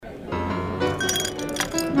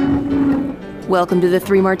Welcome to the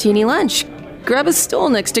Three Martini Lunch. Grab a stool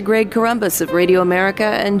next to Greg Columbus of Radio America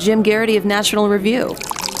and Jim Garrity of National Review.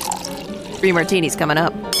 Three Martinis coming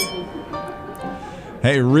up.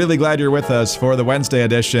 Hey, really glad you're with us for the Wednesday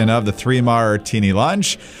edition of the Three Martini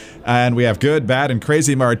Lunch. And we have good, bad, and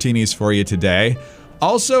crazy martinis for you today.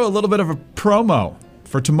 Also, a little bit of a promo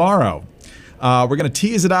for tomorrow. We're going to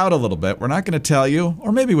tease it out a little bit. We're not going to tell you,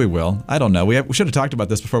 or maybe we will. I don't know. We should have talked about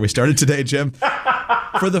this before we started today, Jim.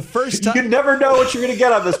 For the first time. You never know what you're going to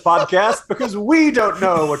get on this podcast because we don't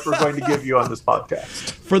know what we're going to give you on this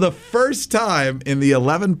podcast. For the first time in the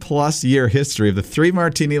 11-plus year history of the Three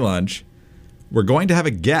Martini Lunch, we're going to have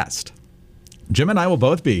a guest. Jim and I will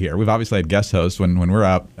both be here. We've obviously had guest hosts when we're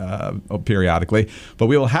out periodically. But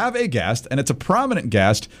we will have a guest, and it's a prominent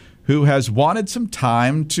guest who has wanted some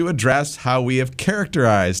time to address how we have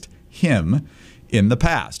characterized him in the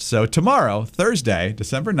past. So tomorrow, Thursday,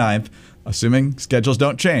 December 9th, assuming schedules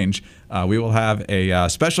don't change, we will have a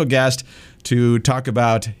special guest to talk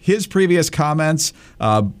about his previous comments,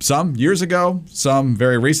 some years ago, some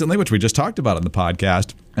very recently, which we just talked about on the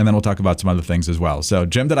podcast, and then we'll talk about some other things as well. So,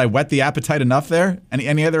 Jim, did I whet the appetite enough there?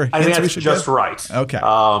 Any other hints? I think we that's should just give? right. Okay.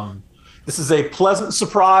 This is a pleasant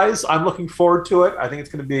surprise. I'm looking forward to it. I think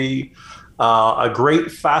it's going to be a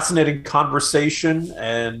great, fascinating conversation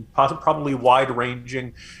and probably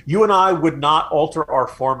wide-ranging. You and I would not alter our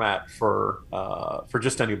format for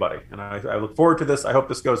just anybody, and I look forward to this. I hope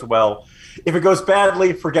this goes well. If it goes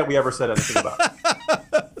badly, forget we ever said anything about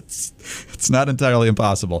it. It's not entirely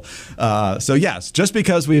impossible. So yes, just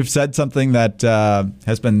because we've said something that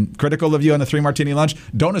has been critical of you on the Three Martini Lunch,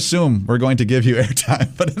 don't assume we're going to give you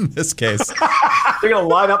airtime. But in this case, they're going to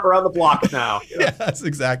line up around the block now. Yes,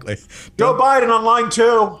 exactly. Joe Biden on line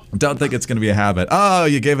 2. Don't think it's going to be a habit. Oh,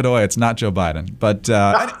 you gave it away. It's not Joe Biden. But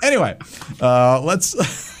anyway,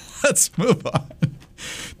 let's move on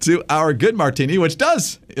to our good martini, which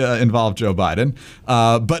does involve Joe Biden,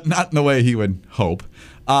 but not in the way he would hope.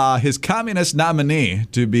 His communist nominee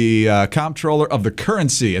to be comptroller of the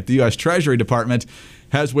currency at the U.S. Treasury Department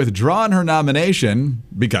has withdrawn her nomination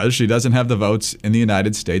because she doesn't have the votes in the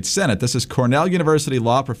United States Senate. This is Cornell University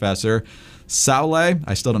law professor Saule,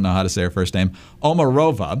 I still don't know how to say her first name,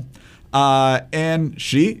 Omarova, and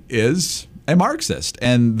she is a Marxist.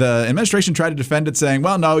 And the administration tried to defend it, saying,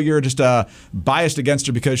 well, no, you're just biased against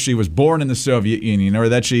her because she was born in the Soviet Union or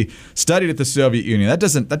that she studied at the Soviet Union. That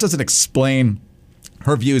doesn't explain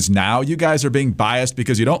her views now. You guys are being biased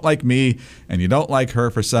because you don't like me and you don't like her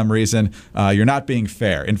for some reason. You're not being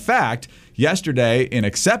fair. In fact, yesterday, in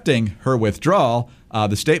accepting her withdrawal,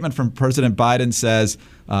 the statement from President Biden says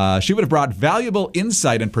she would have brought valuable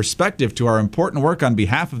insight and perspective to our important work on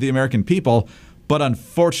behalf of the American people. But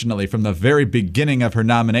unfortunately, from the very beginning of her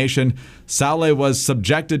nomination, Saule was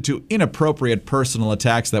subjected to inappropriate personal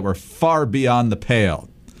attacks that were far beyond the pale.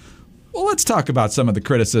 Well, let's talk about some of the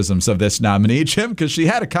criticisms of this nominee, Jim, because she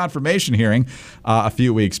had a confirmation hearing a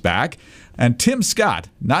few weeks back. And Tim Scott,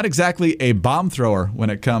 not exactly a bomb thrower when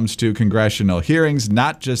it comes to congressional hearings,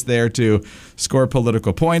 not just there to score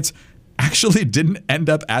political points, actually didn't end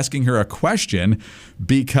up asking her a question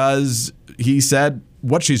because he said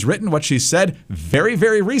what she's written, what she said very,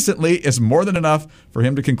 very recently is more than enough for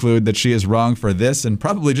him to conclude that she is wrong for this and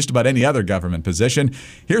probably just about any other government position.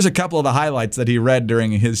 Here's a couple of the highlights that he read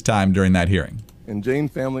during his time during that hearing. In Jane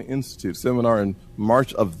Family Institute seminar in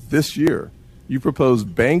March of this year, you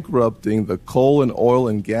proposed bankrupting the coal and oil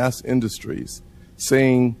and gas industries,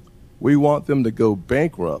 saying we want them to go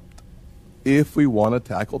bankrupt if we want to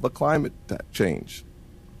tackle the climate change.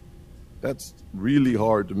 That's really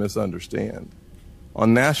hard to misunderstand.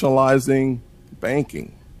 On nationalizing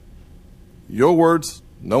banking, your words,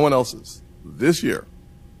 no one else's. This year,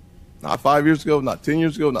 not 5 years ago, not 10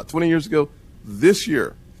 years ago, not 20 years ago, this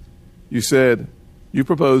year, you said you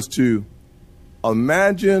proposed to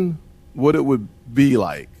imagine what it would be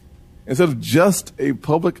like. Instead of just a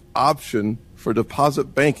public option for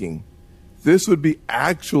deposit banking, this would be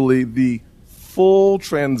actually the full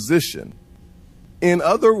transition. In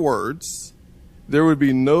other words, there would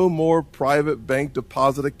be no more private bank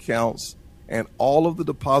deposit accounts, and all of the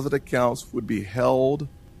deposit accounts would be held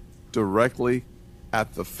directly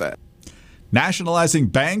at the Fed. Nationalizing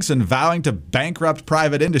banks and vowing to bankrupt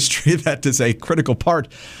private industry. That is a critical part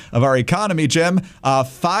of our economy, Jim.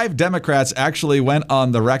 5 Democrats actually went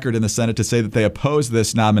on the record in the Senate to say that they oppose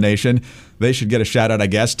this nomination. They should get a shout out, I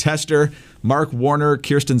guess. Tester, Mark Warner,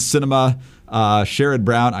 Kirsten Sinema, Sherrod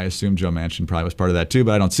Brown, I assume Joe Manchin probably was part of that too,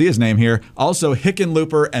 but I don't see his name here. Also,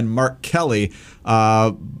 Hickenlooper and Mark Kelly.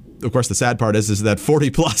 Of course, the sad part is that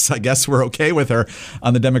 40 plus, I guess we're okay with her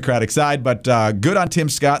on the Democratic side. But good on Tim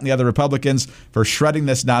Scott and the other Republicans for shredding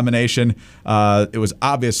this nomination. It was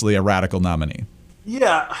obviously a radical nominee.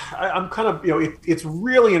 Yeah, I'm kind of, it's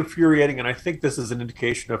really infuriating. And I think this is an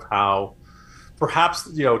indication of how perhaps,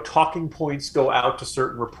 talking points go out to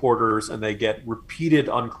certain reporters and they get repeated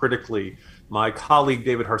uncritically. My colleague,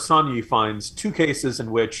 David Harsanyi, finds 2 cases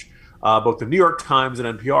in which both the New York Times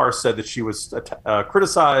and NPR said that she was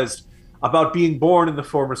criticized about being born in the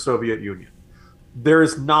former Soviet Union. There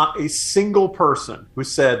is not a single person who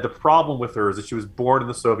said the problem with her is that she was born in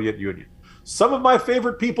the Soviet Union. Some of my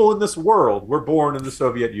favorite people in this world were born in the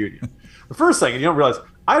Soviet Union. The first thing, and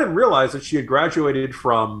I didn't realize that she had graduated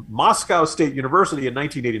from Moscow State University in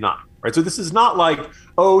 1989. Right, so this is not like,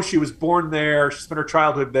 oh, she was born there, she spent her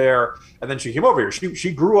childhood there, and then she came over here.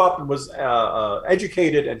 She grew up and was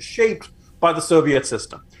educated and shaped by the Soviet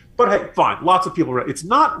system. But hey, fine, lots of people. It's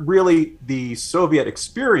not really the Soviet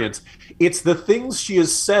experience. It's the things she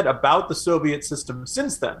has said about the Soviet system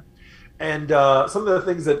since then. And some of the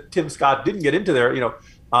things that Tim Scott didn't get into there,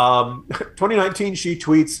 2019, she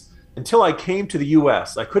tweets, "Until I came to the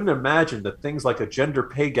U.S., I couldn't imagine that things like a gender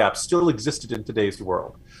pay gap still existed in today's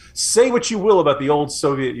world. Say what you will about the old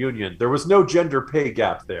Soviet Union. There was no gender pay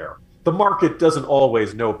gap there. The market doesn't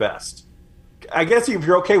always know best." I guess if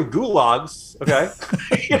you're okay with gulags, okay.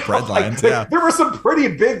 Bread lines, yeah. There were some pretty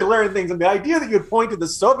big glaring things. And the idea that you'd point to the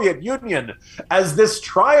Soviet Union as this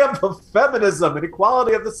triumph of feminism and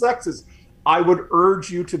equality of the sexes, I would urge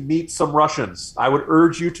you to meet some Russians. I would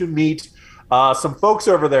urge you to meet some folks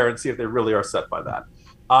over there and see if they really are set by that.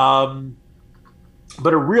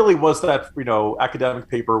 But it really was that, academic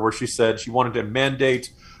paper where she said she wanted to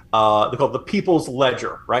mandate they call it the People's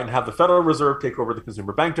Ledger, right? And have the Federal Reserve take over the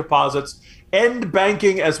consumer bank deposits, end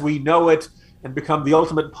banking as we know it, and become the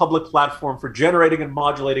ultimate public platform for generating and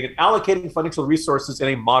modulating and allocating financial resources in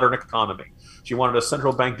a modern economy. She wanted a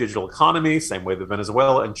central bank digital economy, same way that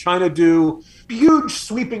Venezuela and China do. Huge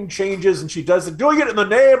sweeping changes, and she does it, doing it in the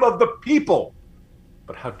name of the people.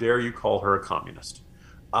 But how dare you call her a communist?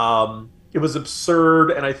 It was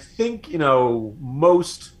absurd, and I think,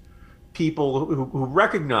 most people who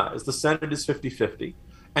recognize the Senate is 50-50,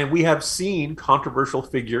 and we have seen controversial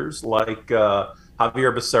figures like Javier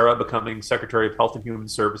Becerra becoming Secretary of Health and Human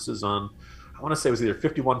Services on, I want to say it was either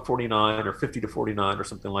 51-49 or 50-49 or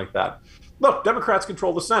something like that. Look, Democrats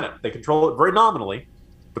control the Senate. They control it very nominally,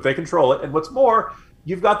 but they control it. And what's more,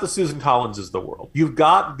 you've got the Susan Collinses of the world. You've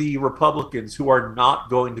got the Republicans who are not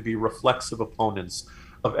going to be reflexive opponents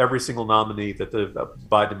of every single nominee that the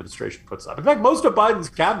Biden administration puts up. In fact, most of Biden's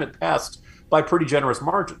cabinet passed by pretty generous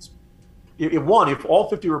margins. It won if all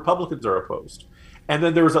 50 Republicans are opposed. And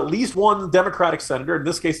then there was at least one Democratic senator. In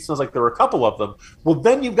this case, it sounds like there were a couple of them. Well,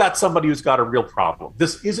 then you've got somebody who's got a real problem.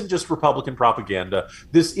 This isn't just Republican propaganda.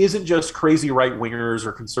 This isn't just crazy right-wingers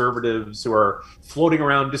or conservatives who are floating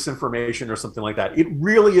around disinformation or something like that. It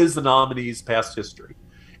really is the nominee's past history.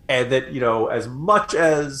 And that, as much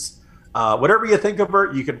as whatever you think of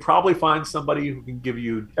her, you can probably find somebody who can give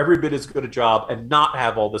you every bit as good a job and not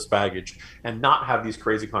have all this baggage and not have these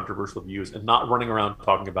crazy controversial views and not running around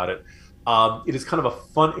talking about it. It is kind of a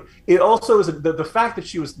fun. It also is the fact that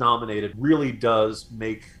she was nominated really does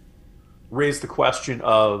raise the question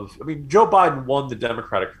of. I mean, Joe Biden won the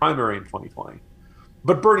Democratic primary in 2020,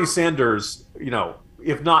 but Bernie Sanders,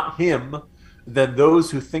 if not him, then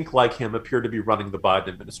those who think like him appear to be running the Biden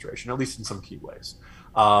administration, at least in some key ways.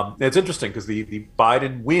 It's interesting because the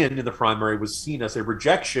Biden win in the primary was seen as a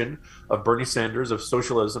rejection of Bernie Sanders, of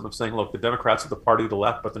socialism, of saying, look, the Democrats are the party of the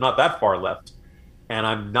left, but they're not that far left. And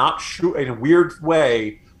I'm not sure, in a weird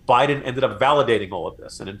way, Biden ended up validating all of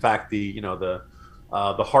this. And in fact, the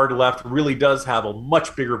hard left really does have a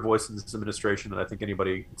much bigger voice in this administration than I think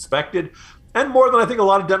anybody expected, and more than I think a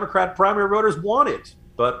lot of Democrat primary voters wanted.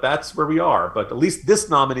 But that's where we are. But at least this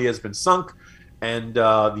nominee has been sunk, and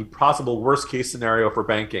the possible worst case scenario for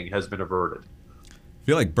banking has been averted. I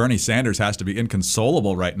feel like Bernie Sanders has to be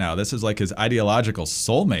inconsolable right now. This is like his ideological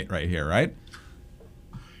soulmate right here, right?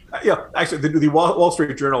 Yeah, actually, the Wall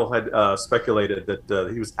Street Journal had speculated that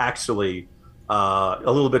he was actually a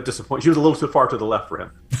little bit disappointed. She was a little too far to the left for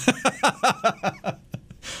him.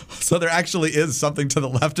 So there actually is something to the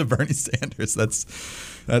left of Bernie Sanders.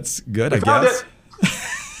 That's good, I found guess.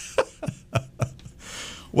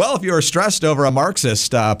 Well, if you're stressed over a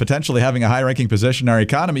Marxist potentially having a high-ranking position in our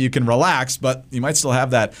economy, you can relax, but you might still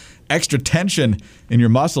have that extra tension in your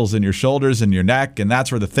muscles in your shoulders and your neck, and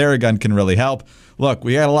that's where the Theragun can really help. Look,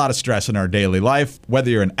 we got a lot of stress in our daily life.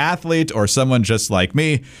 Whether you're an athlete or someone just like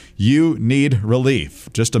me, you need relief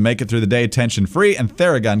just to make it through the day tension-free, and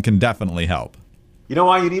Theragun can definitely help. You know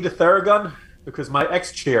why you need a Theragun? Because my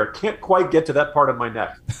X chair can't quite get to that part of my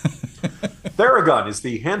neck. Theragun is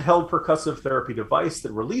the handheld percussive therapy device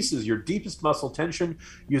that releases your deepest muscle tension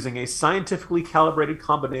using a scientifically calibrated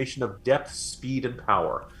combination of depth, speed, and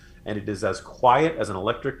power. And it is as quiet as an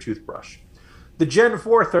electric toothbrush. The Gen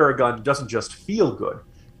 4 Theragun doesn't just feel good.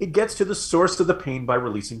 It gets to the source of the pain by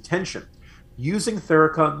releasing tension. Using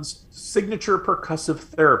Theragun's signature percussive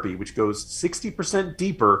therapy, which goes 60%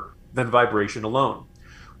 deeper than vibration alone.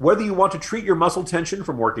 Whether you want to treat your muscle tension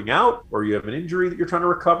from working out, or you have an injury that you're trying to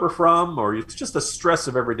recover from, or it's just the stress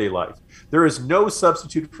of everyday life, there is no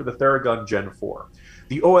substitute for the Theragun Gen 4.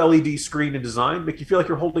 The OLED screen and design make you feel like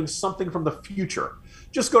you're holding something from the future.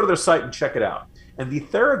 Just go to their site and check it out. And the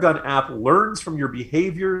Theragun app learns from your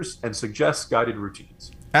behaviors and suggests guided routines.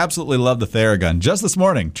 Absolutely love the Theragun. Just this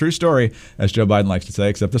morning, true story, as Joe Biden likes to say,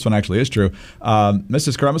 except this one actually is true.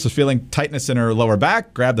 Mrs. Columbus was feeling tightness in her lower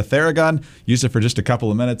back, grabbed the Theragun, used it for just a couple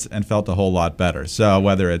of minutes, and felt a whole lot better. So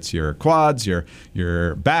whether it's your quads, your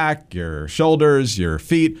back, your shoulders, your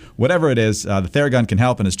feet, whatever it is, the Theragun can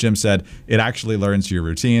help. And as Jim said, it actually learns your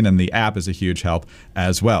routine, and the app is a huge help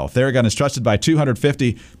as well. Theragun is trusted by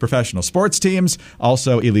 250 professional sports teams,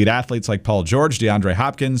 also elite athletes like Paul George, DeAndre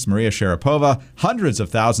Hopkins, Maria Sharapova, hundreds of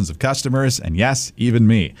thousands of customers, and yes, even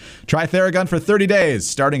me. Try Theragun for 30 days,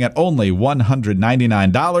 starting at only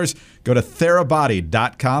 $199. Go to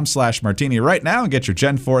therabody.com/martini right now and get your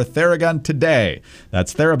Gen 4 Theragun today.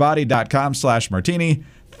 That's therabody.com/martini,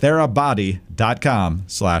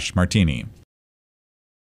 therabody.com/martini.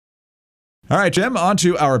 All right, Jim, on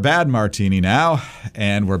to our bad martini now,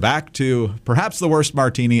 and we're back to perhaps the worst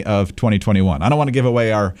martini of 2021. I don't want to give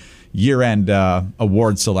away our year-end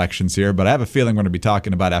award selections here, but I have a feeling we're going to be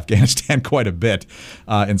talking about Afghanistan quite a bit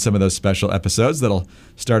in some of those special episodes that'll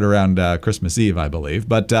start around Christmas Eve, I believe.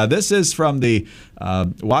 But this is from the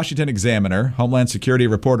Washington Examiner. Homeland Security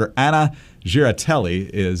reporter Anna Giratelli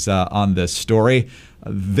is on this story.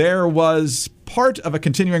 There was part of a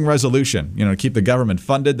continuing resolution, to keep the government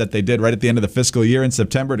funded that they did right at the end of the fiscal year in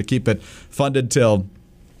September to keep it funded till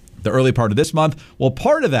the early part of this month. Well,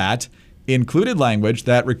 part of that included language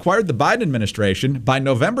that required the Biden administration by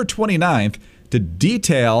November 29th to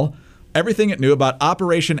detail everything it knew about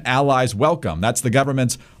Operation Allies Welcome. That's the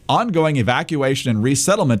government's ongoing evacuation and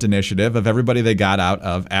resettlement initiative of everybody they got out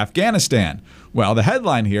of Afghanistan. Well, the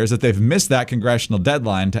headline here is that they've missed that congressional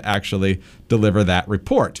deadline to actually deliver that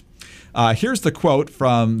report. Here's the quote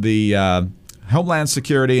from the Homeland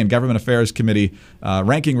Security and Government Affairs Committee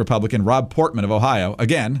ranking Republican Rob Portman of Ohio.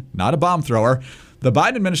 Again, not a bomb thrower. The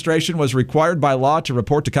Biden administration was required by law to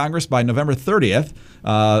report to Congress by November 30th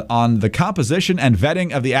on the composition and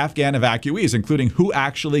vetting of the Afghan evacuees, including who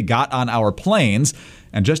actually got on our planes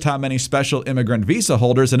and just how many special immigrant visa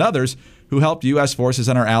holders and others who helped U.S. forces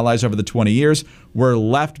and our allies over the 20 years were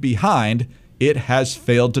left behind. It has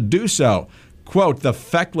failed to do so. Quote, the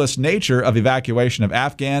feckless nature of evacuation of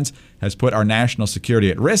Afghans has put our national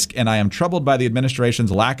security at risk, and I am troubled by the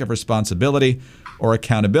administration's lack of responsibility or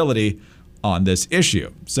accountability on this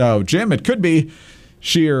issue. So, Jim, it could be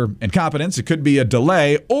sheer incompetence, it could be a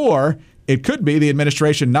delay, or it could be the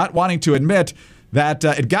administration not wanting to admit that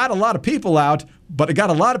it got a lot of people out, but it got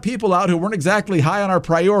a lot of people out who weren't exactly high on our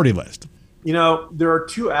priority list. There are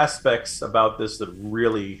two aspects about this that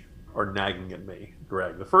really are nagging at me,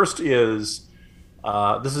 Greg. The first is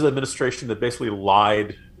this is an administration that basically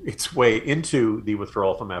lied its way into the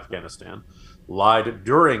withdrawal from Afghanistan, lied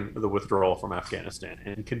during the withdrawal from Afghanistan,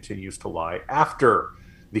 and continues to lie after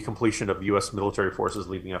the completion of U.S. military forces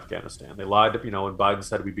leaving Afghanistan. They lied, when Biden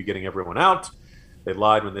said we'd be getting everyone out. They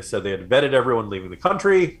lied when they said they had vetted everyone leaving the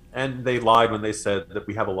country, and they lied when they said that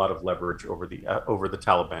we have a lot of leverage over the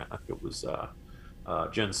Taliban. I think it was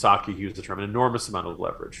Jen Psaki used the term, an enormous amount of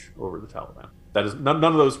leverage over the Taliban. That is none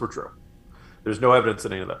of those were true. There's no evidence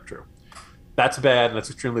that any of that are true. That's bad, and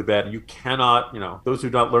that's extremely bad. And you cannot, those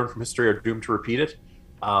who don't learn from history are doomed to repeat it.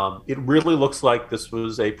 It really looks like this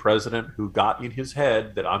was a president who got in his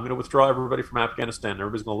head that I'm going to withdraw everybody from Afghanistan, and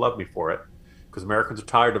everybody's going to love me for it, because Americans are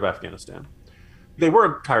tired of Afghanistan. They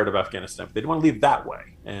weren't tired of Afghanistan, but they didn't want to leave that way.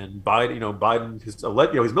 And Biden, his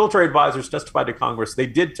military advisors testified to Congress. They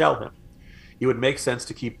did tell him it would make sense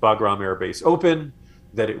to keep Bagram Air Base open,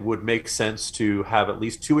 that it would make sense to have at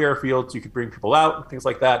least 2 airfields you could bring people out, and things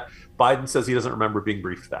like that. Biden says he doesn't remember being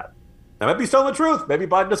briefed that. Now, maybe he's telling the truth. Maybe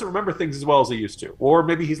Biden doesn't remember things as well as he used to. Or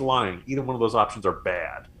maybe he's lying. Either one of those options are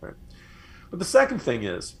bad. Right? But the second thing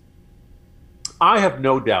is, I have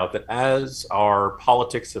no doubt that as our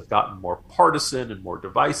politics have gotten more partisan and more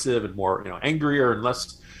divisive and more, angrier and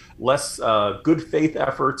less good faith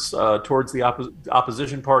efforts towards the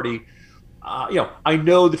opposition party, I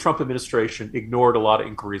know the Trump administration ignored a lot of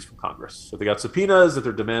inquiries from Congress. So they got subpoenas, that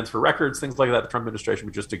their demands for records, things like that. The Trump administration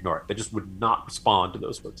would just ignore it. They just would not respond to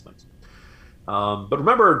those sorts of things. But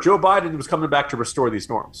remember, Joe Biden was coming back to restore these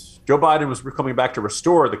norms. Joe Biden was coming back to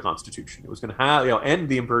restore the Constitution. It was going to end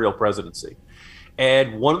the imperial presidency.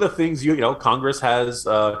 And one of the things, Congress has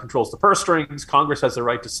controls the purse strings. Congress has the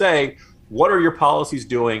right to say, what are your policies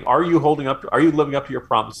doing? Are you living up to your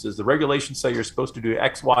promises? The regulations say you're supposed to do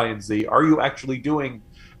X, Y, and Z. Are you actually doing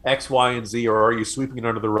X, Y, and Z, or are you sweeping it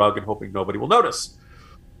under the rug and hoping nobody will notice?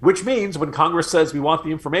 Which means when Congress says we want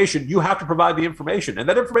the information, you have to provide the information, and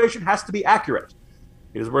that information has to be accurate.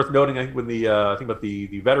 It is worth noting, I think, when the about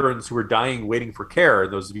the veterans who were dying waiting for care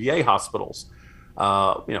in those VA hospitals.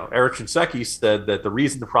 Eric Shinseki said that the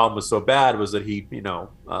reason the problem was so bad was that he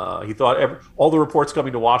thought all the reports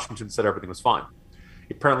coming to Washington said everything was fine.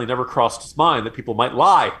 It apparently never crossed his mind that people might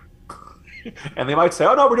lie. And they might say,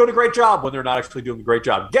 oh, no, we're doing a great job when they're not actually doing a great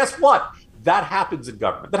job. Guess what? That happens in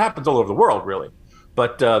government. That happens all over the world, really.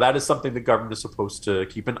 But that is something the government is supposed to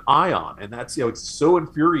keep an eye on. And that's, it's so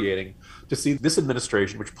infuriating to see this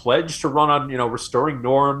administration, which pledged to run on, restoring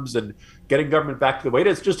norms and getting government back to the way it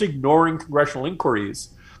is, just ignoring congressional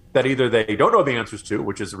inquiries that either they don't know the answers to,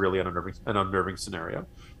 which is really an unnerving scenario,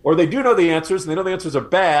 or they do know the answers and they know the answers are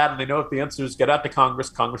bad, and they know if the answers get out to Congress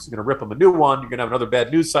is going to rip them a new one. You're going to have another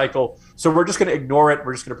bad news cycle. So we're just going to ignore it.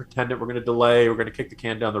 We're just going to pretend it. We're going to delay. We're going to kick the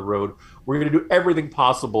can down the road. We're going to do everything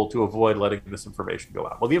possible to avoid letting this information go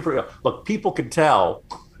out. Well, look, people can tell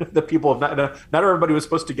that people have not everybody who was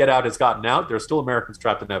supposed to get out has gotten out. There are still Americans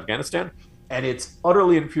trapped in Afghanistan. And it's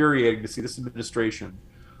utterly infuriating to see this administration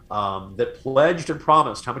that pledged and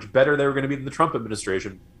promised how much better they were going to be than the Trump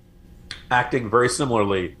administration, acting very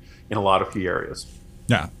similarly in a lot of key areas.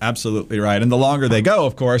 Yeah, absolutely right. And the longer they go,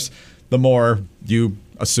 of course, the more you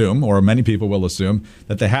assume, or many people will assume,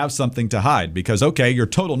 that they have something to hide. Because, okay, your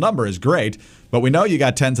total number is great, but we know you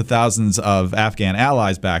got tens of thousands of Afghan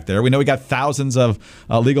allies back there. We know we got thousands of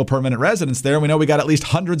legal permanent residents there. We know we got at least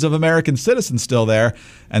hundreds of American citizens still there.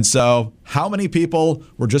 And so how many people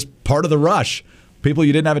were just part of the rush? People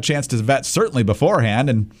you didn't have a chance to vet certainly beforehand,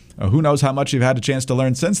 and who knows how much you've had a chance to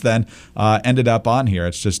learn since then, ended up on here.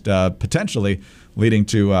 It's just potentially leading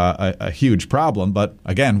to a huge problem. But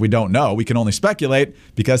again, we don't know. We can only speculate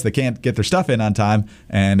because they can't get their stuff in on time.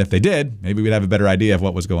 And if they did, maybe we'd have a better idea of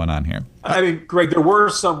what was going on here. I mean, Greg, there were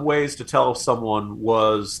some ways to tell if someone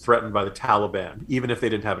was threatened by the Taliban, even if they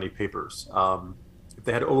didn't have any papers. If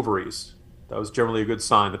they had ovaries, that was generally a good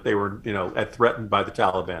sign that they were, threatened by the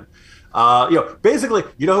Taliban. Basically,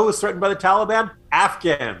 who was threatened by the Taliban?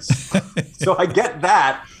 Afghans. So I get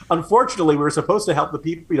that. Unfortunately, we were supposed to help the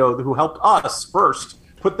people, who helped us first,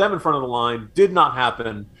 put them in front of the line. Did not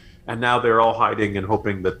happen. And now they're all hiding and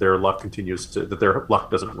hoping that their luck that their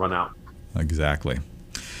luck doesn't run out. Exactly.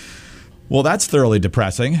 Well, that's thoroughly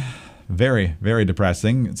depressing. Very, very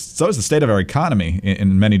depressing. So is the state of our economy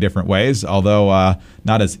in many different ways, although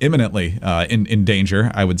not as imminently in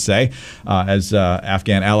danger, I would say, as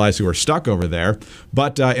Afghan allies who are stuck over there.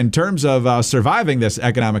 But in terms of surviving this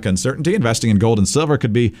economic uncertainty, investing in gold and silver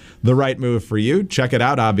could be the right move for you. Check it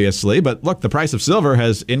out, obviously. But look, the price of silver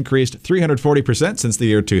has increased 340% since the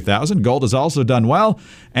year 2000. Gold has also done well,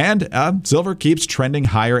 and silver keeps trending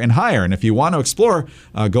higher and higher. And if you want to explore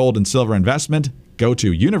gold and silver investment, go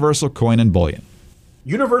to Universal Coin and Bullion.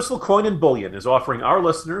 Universal Coin and Bullion is offering our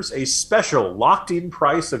listeners a special locked-in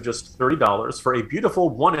price of just $30 for a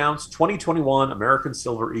beautiful 1-ounce 2021 American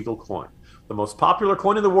Silver Eagle coin, the most popular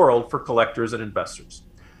coin in the world for collectors and investors.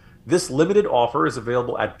 This limited offer is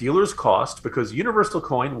available at dealer's cost because Universal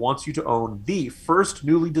Coin wants you to own the first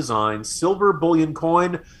newly designed silver bullion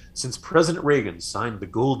coin since President Reagan signed the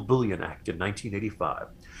Gold Bullion Act in 1985.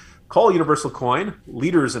 Call Universal Coin,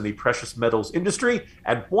 leaders in the precious metals industry,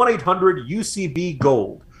 at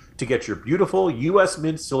 1-800-UCB-GOLD to get your beautiful U.S.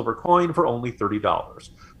 Mint silver coin for only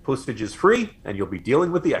 $30. Postage is free, and you'll be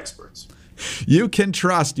dealing with the experts. You can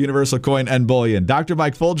trust Universal Coin and Bullion. Dr.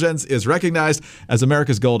 Mike Fulgens is recognized as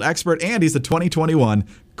America's gold expert, and he's the 2021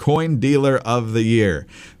 Coin Dealer of the Year.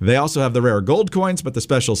 They also have the rare gold coins, but the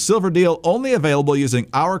special silver deal only available using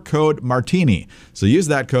our code Martini. So use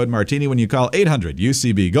that code Martini when you call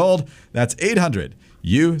 800-UCB-GOLD. That's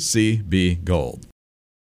 800-UCB-GOLD.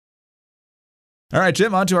 All right,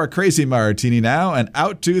 Jim, on to our crazy martini now, and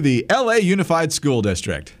out to the LA Unified School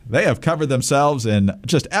District. They have covered themselves in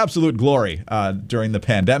just absolute glory during the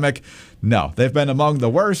pandemic. No, they've been among the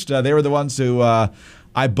worst. They were the ones who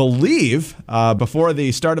I believe, before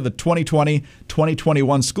the start of the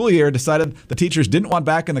 2020-2021 school year, decided the teachers didn't want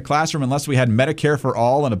back in the classroom unless we had Medicare for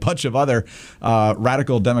all and a bunch of other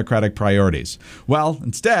radical Democratic priorities. Well,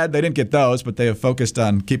 instead, they didn't get those, but they have focused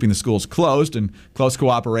on keeping the schools closed in close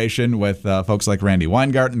cooperation with folks like Randy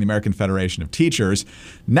Weingarten and the American Federation of Teachers.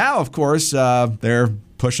 Now, of course, they're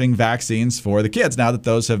pushing vaccines for the kids now that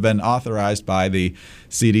those have been authorized by the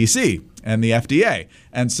CDC and the FDA.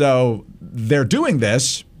 And so they're doing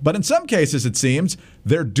this, but in some cases, it seems,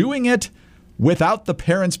 they're doing it without the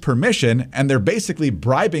parents' permission, and they're basically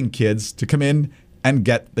bribing kids to come in and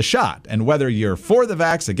get the shot. And whether you're for the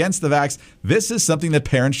vax, against the vax, this is something that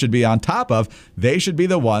parents should be on top of. They should be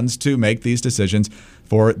the ones to make these decisions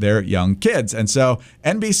for their young kids. And so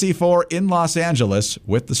NBC4 in Los Angeles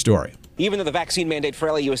with the story. Even though the vaccine mandate for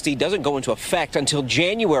LAUSD doesn't go into effect until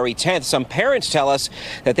January 10th, some parents tell us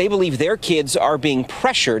that they believe their kids are being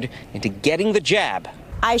pressured into getting the jab.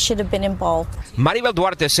 I should have been involved. Maribel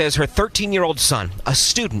Duarte says her 13-year-old son, a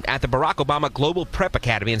student at the Barack Obama Global Prep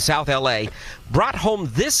Academy in South LA, brought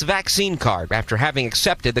home this vaccine card after having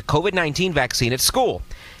accepted the COVID-19 vaccine at school.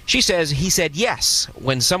 She says he said yes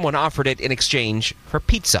when someone offered it in exchange for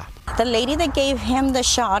pizza. The lady that gave him the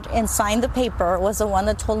shot and signed the paper was the one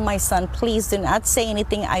that told my son, please do not say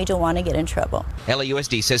anything. I don't want to get in trouble.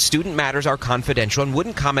 LAUSD says student matters are confidential and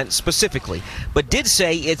wouldn't comment specifically, but did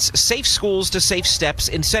say its Safe Schools to Safe Steps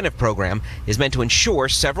incentive program is meant to ensure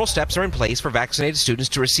several steps are in place for vaccinated students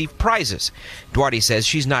to receive prizes. Duarte says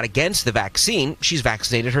she's not against the vaccine. She's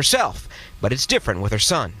vaccinated herself, but it's different with her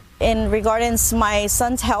son. In regards my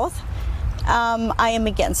son's health, I am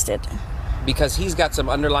against it. Because he's got some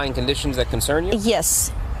underlying conditions that concern you?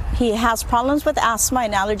 Yes. He has problems with asthma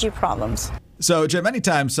and allergy problems. So, Jim,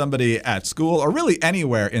 anytime somebody at school or really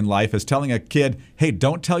anywhere in life is telling a kid, hey,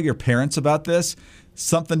 don't tell your parents about this,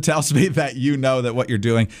 something tells me that you know that what you're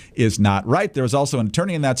doing is not right. There was also an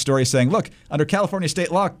attorney in that story saying, look, under California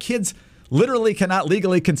state law, kids literally cannot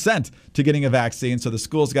legally consent to getting a vaccine. So the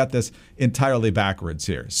school's got this entirely backwards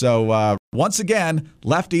here. So once again,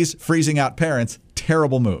 lefties freezing out parents.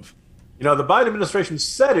 Terrible move. You know, the Biden administration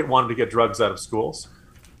said it wanted to get drugs out of schools.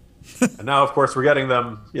 And now, of course, we're getting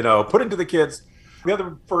them, put into the kids. The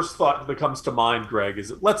other first thought that comes to mind, Greg, is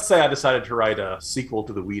that let's say I decided to write a sequel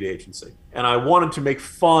to the Weed Agency, and I wanted to make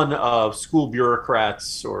fun of school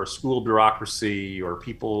bureaucrats or school bureaucracy or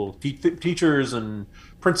people, teachers and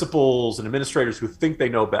principals and administrators who think they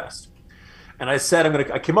know best. And I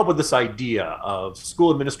said, I came up with this idea of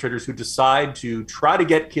school administrators who decide to try to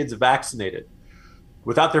get kids vaccinated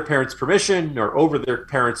without their parents' permission or over their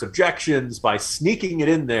parents' objections by sneaking it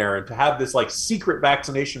in there, and to have this like secret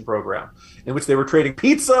vaccination program in which they were trading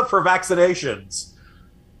pizza for vaccinations.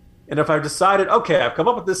 And if I decided, okay, I've come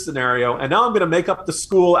up with this scenario, and now I'm going to make up the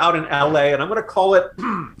school out in LA, and I'm going to call it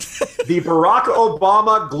the Barack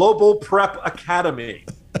Obama Global Prep Academy.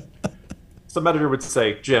 Some editor would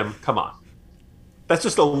say, Jim, come on. That's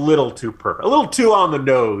just a little too perfect, a little too on the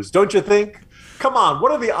nose, don't you think? Come on,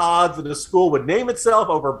 what are the odds that a school would name itself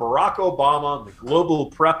over Barack Obama and the Global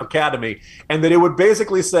Prep Academy, and that it would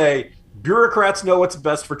basically say bureaucrats know what's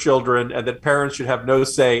best for children and that parents should have no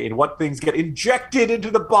say in what things get injected into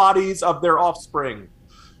the bodies of their offspring?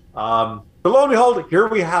 But lo and behold, here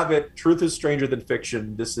we have it. Truth is stranger than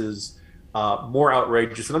fiction. This is more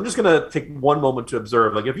outrageous. And I'm just going to take one moment to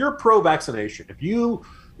observe, like, if you're pro-vaccination, if you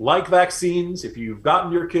like vaccines, if you've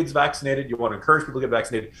gotten your kids vaccinated, you want to encourage people to get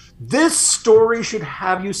vaccinated, this story should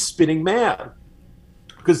have you spinning mad,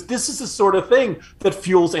 because this is the sort of thing that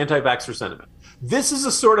fuels anti-vaxxer sentiment. This is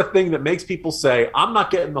the sort of thing that makes people say, I'm not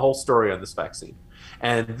getting the whole story on this vaccine.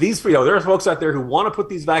 And these, there are folks out there who want to put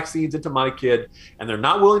these vaccines into my kid, and they're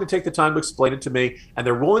not willing to take the time to explain it to me, and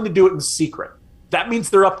they're willing to do it in secret. That means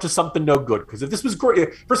they're up to something no good. Because if this was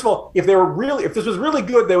great, first of all, if this was really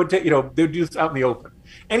good, they would take, they would do this out in the open.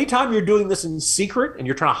 Anytime you're doing this in secret and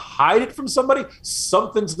you're trying to hide it from somebody,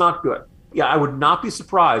 something's not good. Yeah, I would not be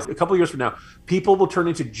surprised a couple of years from now, people will turn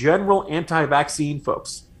into general anti-vaccine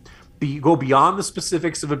folks. Go beyond the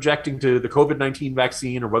specifics of objecting to the COVID-19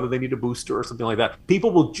 vaccine or whether they need a booster or something like that.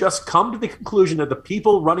 People will just come to the conclusion that the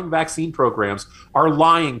people running vaccine programs are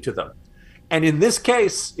lying to them. And in this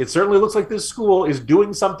case, it certainly looks like this school is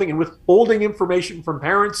doing something and withholding information from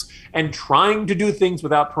parents and trying to do things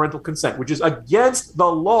without parental consent, which is against the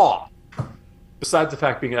law, besides the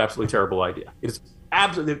fact being an absolutely terrible idea. It is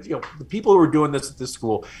absolutely, the people who are doing this at this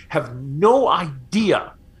school have no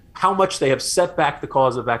idea how much they have set back the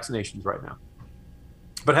cause of vaccinations right now.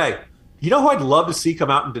 But hey, you know who I'd love to see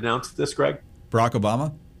come out and denounce this, Greg? Barack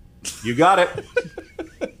Obama? You got it.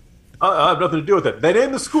 I have nothing to do with it. They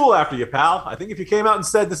named the school after you, pal. I think if you came out and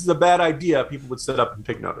said this is a bad idea, people would sit up and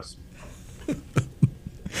take notice.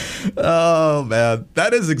 Oh, man.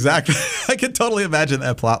 That is exactly. I can totally imagine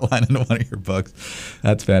that plot line in one of your books.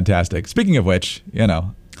 That's fantastic. Speaking of which,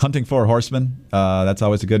 Hunting Four Horsemen, that's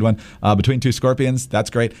always a good one. Between Two Scorpions, that's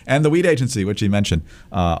great. And The Weed Agency, which you mentioned,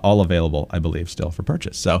 all available, I believe, still for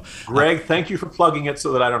purchase. So, Greg, thank you for plugging it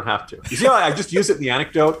so that I don't have to. You see how I just use it in the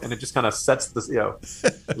anecdote, and it just kind of sets this,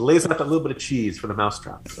 it lays out a little bit of cheese for the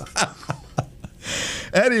mousetrap. So.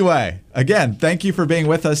 Anyway, again, thank you for being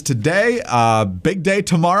with us today. Big day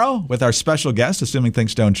tomorrow with our special guest, assuming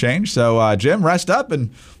things don't change. So, Jim, rest up, and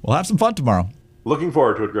we'll have some fun tomorrow. Looking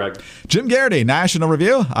forward to it, Greg. Jim Garrity, National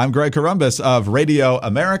Review. I'm Greg Corombos of Radio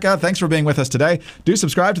America. Thanks for being with us today. Do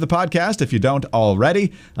subscribe to the podcast if you don't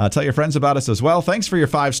already. Tell your friends about us as well. Thanks for your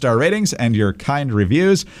 5-star ratings and your kind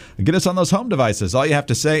reviews. Get us on those home devices. All you have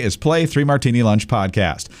to say is play 3 Martini Lunch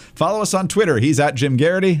Podcast. Follow us on Twitter. He's at Jim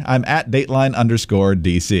Garrity. I'm at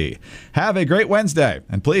Dateline_DC. Have a great Wednesday.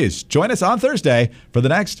 And please join us on Thursday for the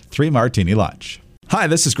next 3 Martini Lunch. Hi,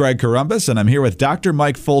 this is Greg Corombos, and I'm here with Dr.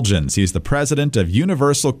 Mike Fulgens. He's the president of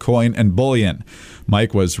Universal Coin and Bullion.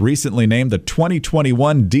 Mike was recently named the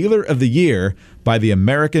 2021 Dealer of the Year by the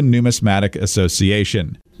American Numismatic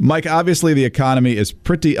Association. Mike, obviously the economy is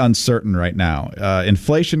pretty uncertain right now.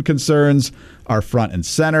 Inflation concerns are front and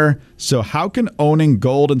center. So how can owning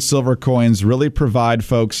gold and silver coins really provide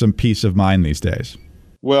folks some peace of mind these days?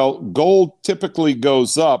 Well, gold typically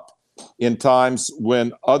goes up in times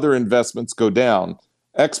when other investments go down.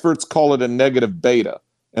 Experts call it a negative beta.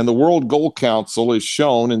 And the World Gold Council has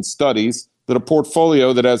shown in studies that a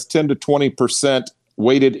portfolio that has 10 to 20%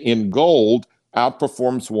 weighted in gold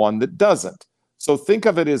outperforms one that doesn't. So think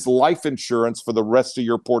of it as life insurance for the rest of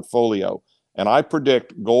your portfolio. And I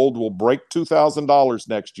predict gold will break $2,000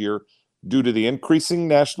 next year due to the increasing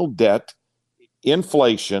national debt,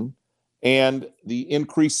 inflation, and the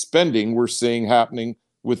increased spending we're seeing happening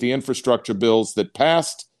with the infrastructure bills that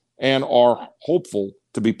passed and are hopeful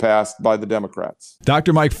to be passed by the Democrats.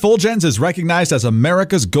 Dr. Mike Fulgens is recognized as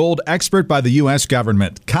America's gold expert by the U.S.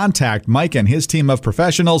 government. Contact Mike and his team of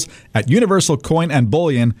professionals at Universal Coin and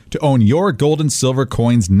Bullion to own your gold and silver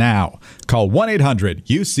coins now. Call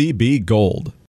 1-800-UCB-GOLD.